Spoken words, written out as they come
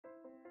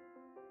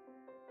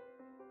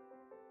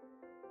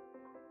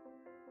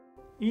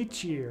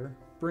Each year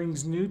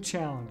brings new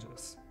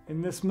challenges,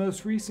 and this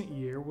most recent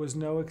year was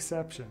no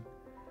exception.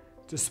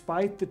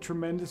 Despite the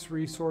tremendous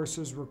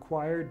resources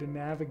required to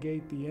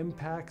navigate the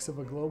impacts of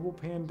a global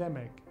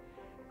pandemic,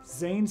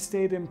 Zane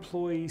State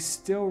employees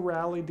still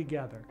rallied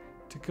together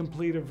to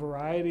complete a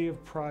variety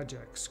of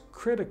projects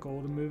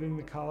critical to moving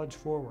the college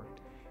forward,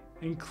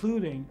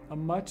 including a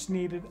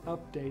much-needed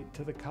update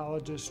to the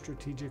college's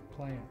strategic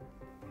plan.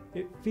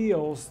 It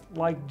feels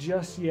like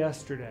just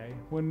yesterday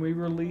when we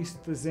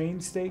released the Zane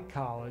State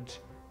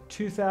College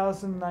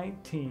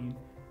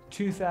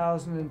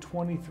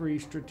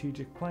 2019-2023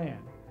 strategic plan.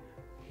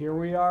 Here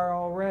we are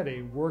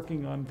already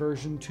working on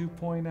version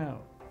 2.0.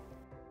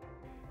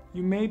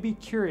 You may be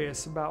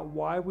curious about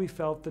why we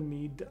felt the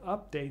need to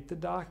update the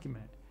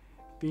document.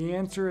 The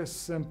answer is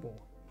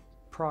simple: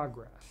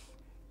 progress.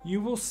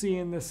 You will see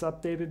in this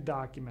updated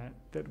document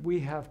that we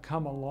have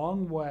come a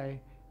long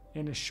way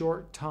in a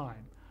short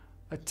time,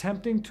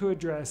 attempting to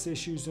address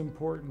issues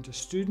important to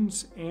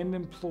students and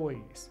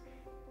employees,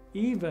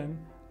 even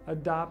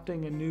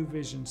adopting a new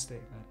vision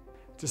statement.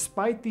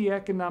 Despite the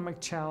economic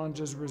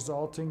challenges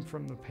resulting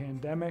from the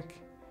pandemic,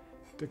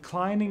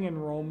 declining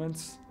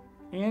enrollments,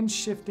 and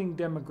shifting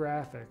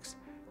demographics,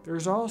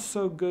 there's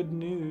also good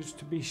news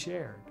to be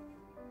shared.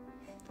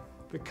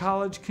 The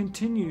college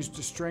continues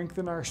to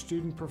strengthen our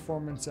student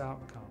performance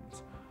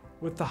outcomes,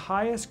 with the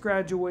highest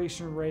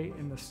graduation rate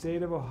in the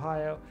state of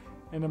Ohio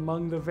and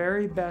among the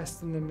very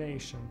best in the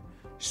nation.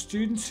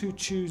 Students who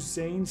choose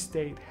Zane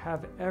State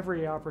have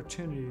every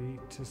opportunity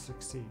to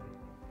succeed.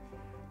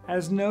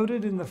 As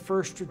noted in the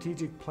first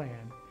strategic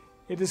plan,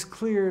 it is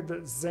clear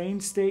that Zane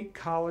State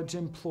College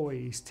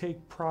employees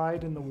take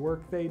pride in the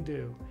work they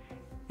do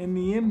and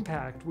the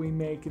impact we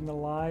make in the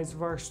lives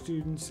of our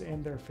students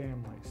and their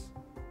families.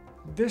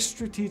 This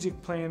strategic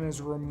plan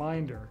is a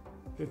reminder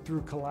that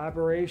through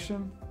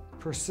collaboration,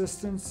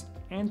 persistence,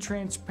 and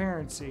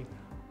transparency,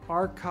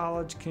 our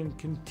college can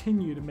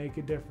continue to make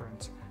a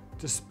difference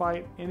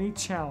despite any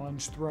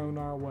challenge thrown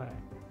our way.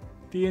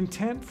 The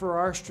intent for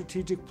our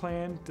strategic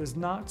plan does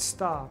not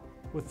stop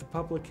with the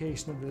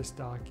publication of this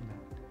document.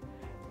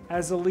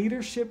 As a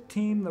leadership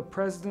team, the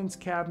President's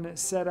Cabinet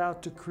set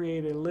out to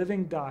create a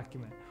living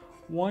document,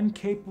 one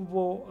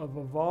capable of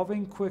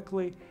evolving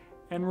quickly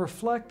and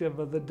reflective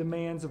of the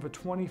demands of a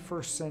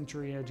 21st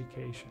century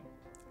education.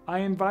 I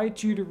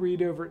invite you to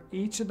read over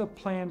each of the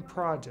planned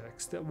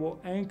projects that will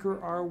anchor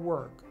our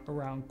work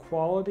around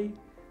quality,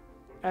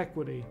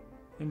 equity,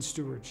 and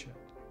stewardship.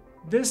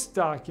 This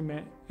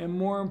document, and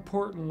more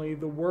importantly,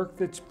 the work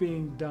that's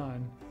being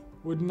done,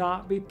 would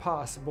not be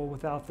possible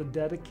without the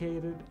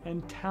dedicated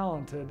and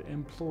talented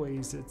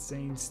employees at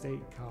Zane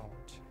State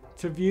College.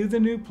 To view the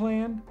new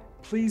plan,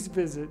 please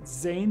visit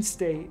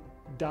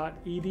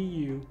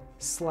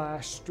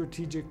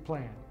zanestate.edu/strategic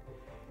plan.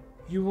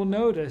 You will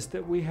notice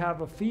that we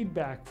have a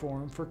feedback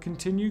form for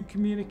continued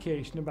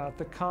communication about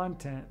the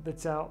content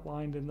that's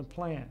outlined in the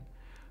plan.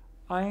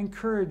 I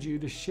encourage you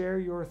to share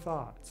your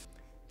thoughts.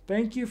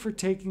 Thank you for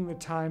taking the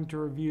time to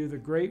review the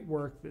great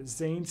work that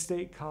Zane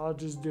State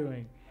College is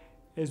doing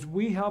as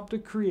we help to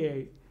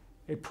create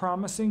a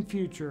promising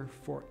future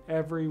for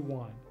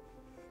everyone.